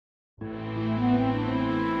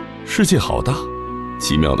世界好大，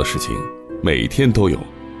奇妙的事情每天都有，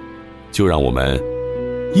就让我们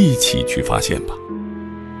一起去发现吧。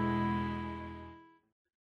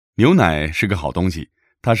牛奶是个好东西，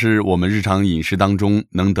它是我们日常饮食当中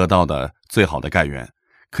能得到的最好的钙源，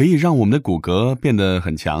可以让我们的骨骼变得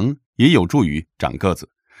很强，也有助于长个子。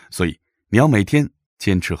所以你要每天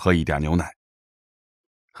坚持喝一点牛奶。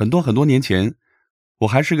很多年前，我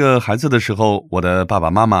还是个孩子的时候，我的爸爸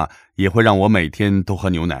妈妈也会让我每天都喝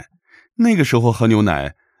牛奶。那个时候喝牛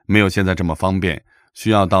奶没有现在这么方便，需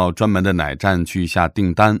要到专门的奶站去下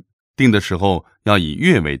订单，订的时候要以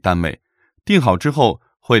月为单位，订好之后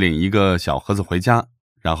会领一个小盒子回家，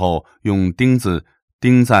然后用钉子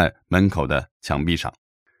钉在门口的墙壁上。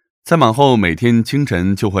再往后，每天清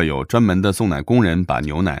晨就会有专门的送奶工人把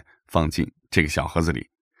牛奶放进这个小盒子里。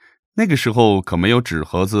那个时候可没有纸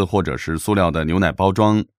盒子或者是塑料的牛奶包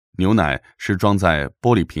装，牛奶是装在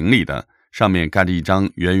玻璃瓶里的，上面盖着一张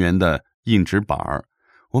圆圆的硬纸板儿。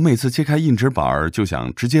我每次揭开硬纸板儿就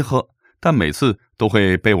想直接喝，但每次都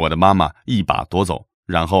会被我的妈妈一把夺走，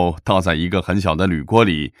然后倒在一个很小的铝锅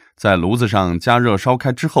里，在炉子上加热烧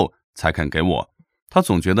开之后才肯给我。她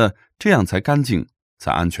总觉得这样才干净，才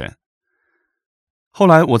安全。后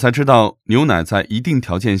来我才知道，牛奶在一定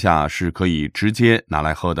条件下是可以直接拿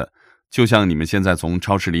来喝的，就像你们现在从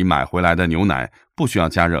超市里买回来的牛奶，不需要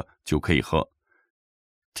加热就可以喝。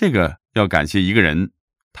这个要感谢一个人，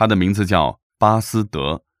他的名字叫巴斯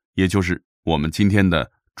德，也就是我们今天的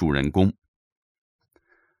主人公。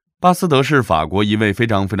巴斯德是法国一位非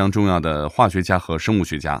常重要的化学家和生物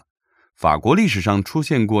学家。法国历史上出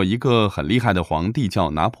现过一个很厉害的皇帝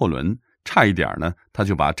叫拿破仑，差一点呢，他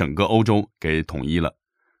就把整个欧洲给统一了。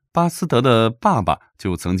巴斯德的爸爸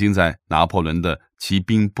就曾经在拿破仑的骑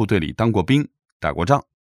兵部队里当过兵，打过仗。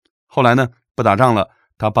后来呢，不打仗了，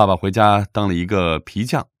他爸爸回家当了一个皮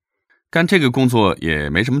匠，干这个工作也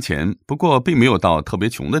没什么钱，不过并没有到特别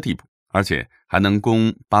穷的地步，而且还能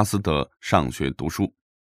供巴斯德上学读书。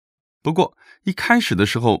不过一开始的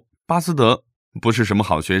时候，巴斯德不是什么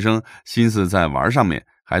好学生，心思在玩上面，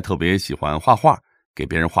还特别喜欢画画，给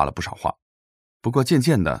别人画了不少画。不过渐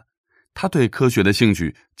渐的，他对科学的兴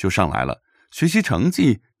趣就上来了，学习成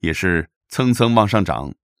绩也是蹭蹭往上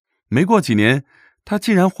涨。没过几年，他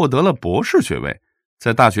竟然获得了博士学位，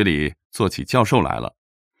在大学里做起教授来了。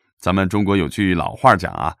咱们中国有句老话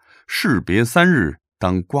讲啊，士别3日，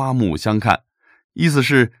当刮目相看，意思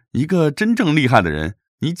是一个真正厉害的人，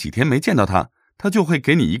你几天没见到他，他就会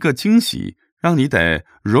给你一个惊喜，让你得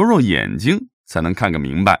揉揉眼睛才能看个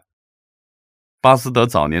明白。巴斯德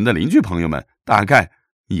早年的邻居朋友们大概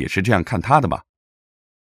也是这样看他的吧。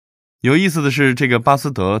有意思的是，这个巴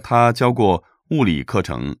斯德他教过物理课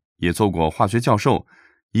程，也做过化学教授，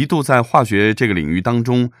一度在化学这个领域当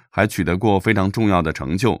中还取得过非常重要的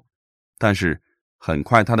成就。但是很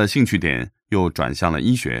快他的兴趣点又转向了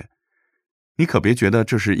医学。你可别觉得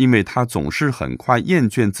这是因为他总是很快厌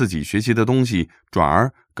倦自己学习的东西，转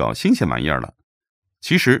而搞新鲜玩意儿了。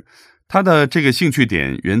其实他的这个兴趣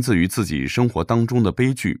点源自于自己生活当中的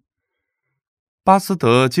悲剧。巴斯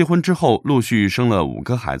德结婚之后陆续生了5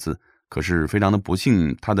个孩子，可是非常的不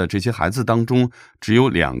幸，他的这些孩子当中只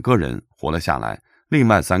有2个人活了下来，另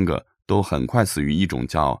外3个都很快死于一种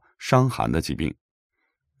叫伤寒的疾病。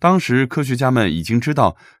当时科学家们已经知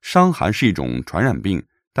道伤寒是一种传染病，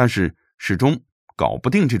但是始终搞不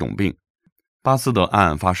定这种病。巴斯德暗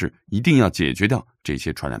暗发誓一定要解决掉这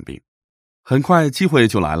些传染病。很快机会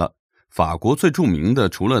就来了，法国最著名的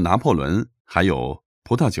除了拿破仑还有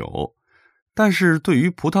葡萄酒。但是对于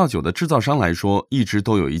葡萄酒的制造商来说，一直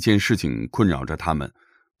都有一件事情困扰着他们，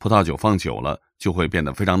葡萄酒放久了就会变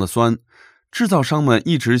得非常的酸，制造商们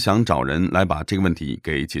一直想找人来把这个问题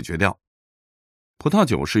给解决掉。葡萄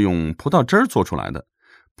酒是用葡萄汁儿做出来的，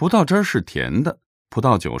葡萄汁儿是甜的，葡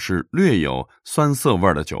萄酒是略有酸涩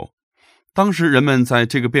味的酒。当时人们在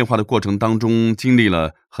这个变化的过程当中经历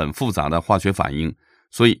了很复杂的化学反应，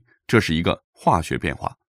所以这是一个化学变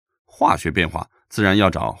化。化学变化自然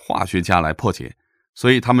要找化学家来破解，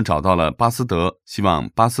所以他们找到了巴斯德，希望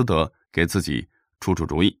巴斯德给自己出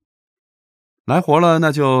主意。来活了，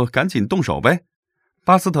那就赶紧动手呗。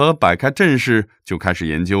巴斯德摆开阵势，就开始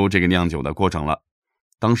研究这个酿酒的过程了。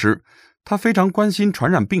当时他非常关心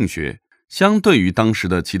传染病学，相对于当时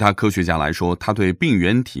的其他科学家来说，他对病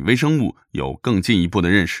原体微生物有更进一步的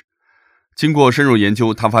认识。经过深入研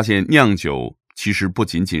究，他发现酿酒其实不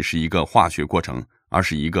仅仅是一个化学过程，而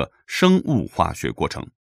是一个生物化学过程。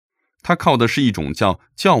它靠的是一种叫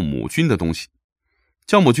酵母菌的东西。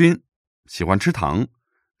酵母菌喜欢吃糖，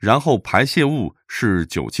然后排泄物是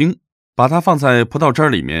酒精，把它放在葡萄汁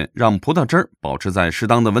里面，让葡萄汁保持在适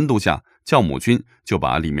当的温度下，酵母菌就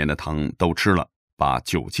把里面的糖都吃了，把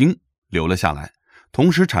酒精留了下来，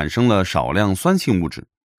同时产生了少量酸性物质。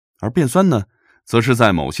而变酸呢，则是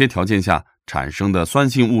在某些条件下产生的酸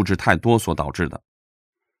性物质太多所导致的。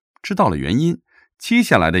知道了原因，接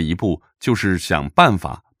下来的一步就是想办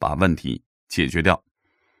法把问题解决掉。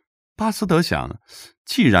巴斯德想，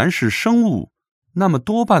既然是生物，那么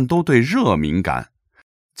多半都对热敏感，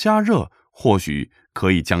加热或许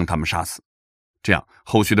可以将它们杀死，这样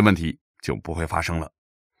后续的问题就不会发生了。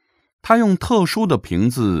他用特殊的瓶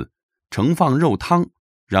子盛放肉汤，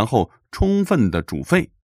然后充分的煮沸，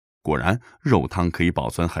果然肉汤可以保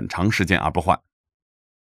存很长时间而不坏。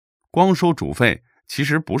光说煮沸其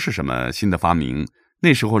实不是什么新的发明，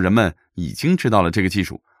那时候人们已经知道了这个技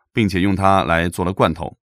术，并且用它来做了罐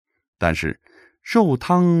头。但是肉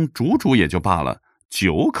汤煮也就罢了，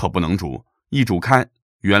酒可不能煮，一煮开，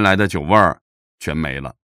原来的酒味儿全没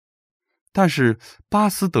了。但是巴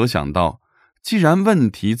斯德想到，既然问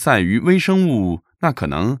题在于微生物，那可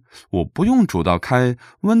能我不用煮到开，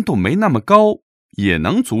温度没那么高，也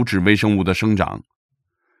能阻止微生物的生长。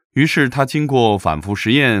于是他经过反复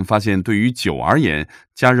实验，发现对于酒而言，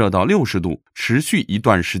加热到60度，持续一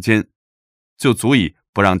段时间，就足以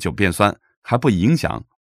不让酒变酸，还不影响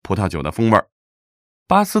葡萄酒的风味。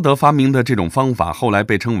巴斯德发明的这种方法后来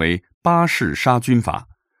被称为巴氏杀菌法。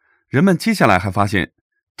人们接下来还发现，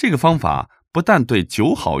这个方法不但对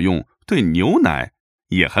酒好用，对牛奶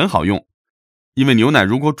也很好用。因为牛奶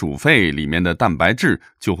如果煮沸，里面的蛋白质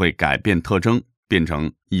就会改变特征，变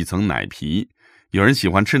成一层奶皮。有人喜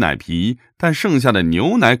欢吃奶皮，但剩下的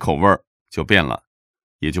牛奶口味就变了，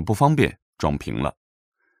也就不方便装瓶了。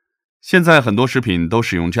现在很多食品都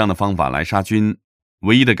使用这样的方法来杀菌，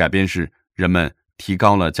唯一的改变是人们提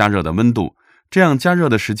高了加热的温度，这样加热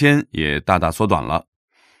的时间也大大缩短了。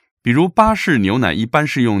比如巴氏牛奶一般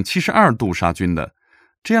是用72度杀菌的，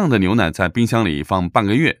这样的牛奶在冰箱里放半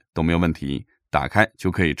个月都没有问题，打开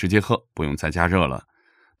就可以直接喝，不用再加热了。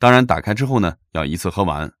当然打开之后呢，要一次喝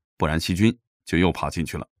完，不然细菌就又跑进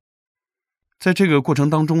去了。在这个过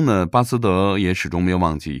程当中呢，巴斯德也始终没有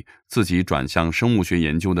忘记自己转向生物学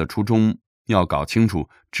研究的初衷，要搞清楚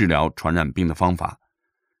治疗传染病的方法。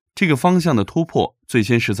这个方向的突破最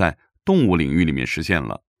先是在动物领域里面实现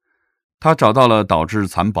了。他找到了导致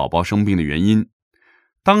蚕宝宝生病的原因。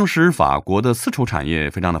当时法国的丝绸产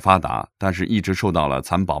业非常的发达，但是一直受到了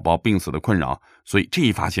蚕宝宝病死的困扰，所以这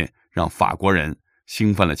一发现让法国人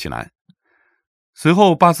兴奋了起来。随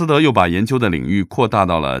后巴斯德又把研究的领域扩大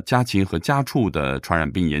到了家禽和家畜的传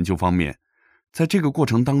染病研究方面。在这个过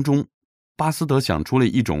程当中，巴斯德想出了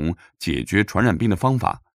一种解决传染病的方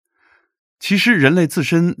法。其实人类自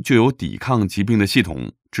身就有抵抗疾病的系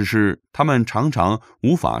统，只是他们常常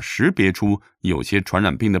无法识别出有些传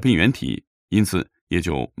染病的病原体，因此也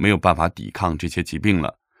就没有办法抵抗这些疾病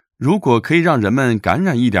了。如果可以让人们感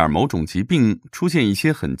染一点某种疾病，出现一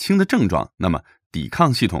些很轻的症状，那么抵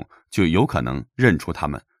抗系统就有可能认出它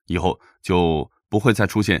们，以后就不会再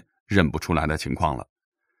出现认不出来的情况了。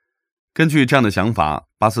根据这样的想法，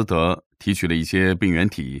巴斯德提取了一些病原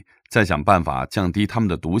体，再想办法降低它们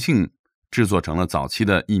的毒性，制作成了早期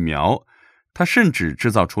的疫苗。他甚至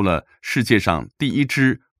制造出了世界上第一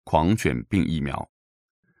支狂犬病疫苗。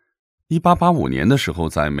1885年的时候，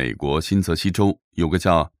在美国新泽西州有个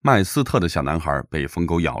叫麦斯特的小男孩被疯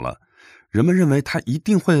狗咬了，人们认为他一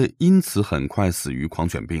定会因此很快死于狂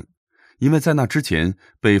犬病，因为在那之前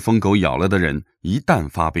被疯狗咬了的人一旦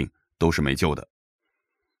发病都是没救的。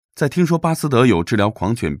在听说巴斯德有治疗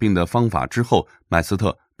狂犬病的方法之后，麦斯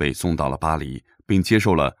特被送到了巴黎，并接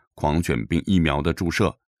受了狂犬病疫苗的注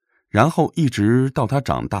射，然后一直到他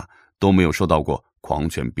长大都没有受到过狂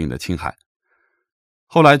犬病的侵害。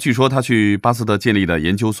后来据说他去巴斯德建立的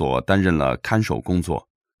研究所担任了看守工作，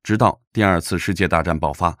直到第二次世界大战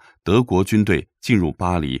爆发，德国军队进入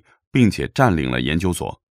巴黎并且占领了研究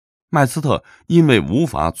所，麦斯特因为无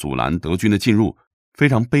法阻拦德军的进入，非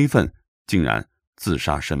常悲愤，竟然自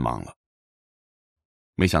杀身亡了。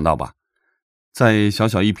没想到吧，在小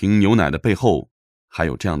小一瓶牛奶的背后还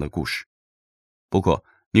有这样的故事。不过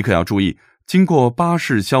你可要注意，经过巴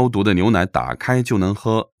氏消毒的牛奶打开就能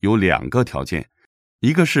喝有2个条件，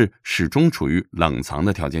一个是始终处于冷藏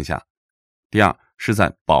的条件下，第二是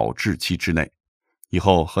在保质期之内。以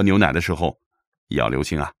后喝牛奶的时候也要留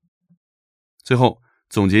心啊。最后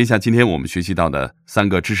总结一下今天我们学习到的3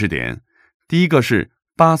个知识点。第一个是，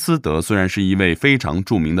巴斯德虽然是一位非常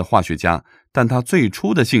著名的化学家，但他最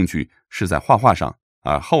初的兴趣是在画画上，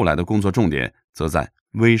而后来的工作重点则在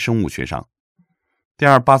微生物学上。第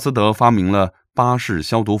二，巴斯德发明了巴氏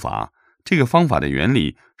消毒法，这个方法的原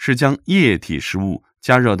理是将液体食物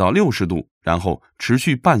加热到60度，然后持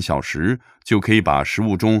续半小时，就可以把食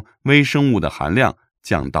物中微生物的含量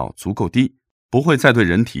降到足够低，不会再对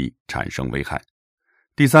人体产生危害。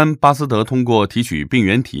第三，巴斯德通过提取病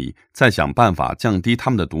原体，再想办法降低它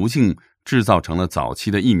们的毒性，制造成了早期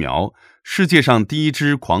的疫苗。世界上第一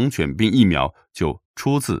支狂犬病疫苗就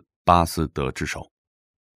出自巴斯德之手。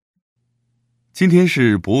今天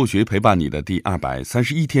是博物学陪伴你的第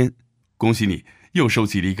231天，恭喜你又收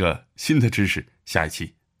集了一个新的知识。下一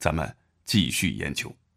期咱们继续研究。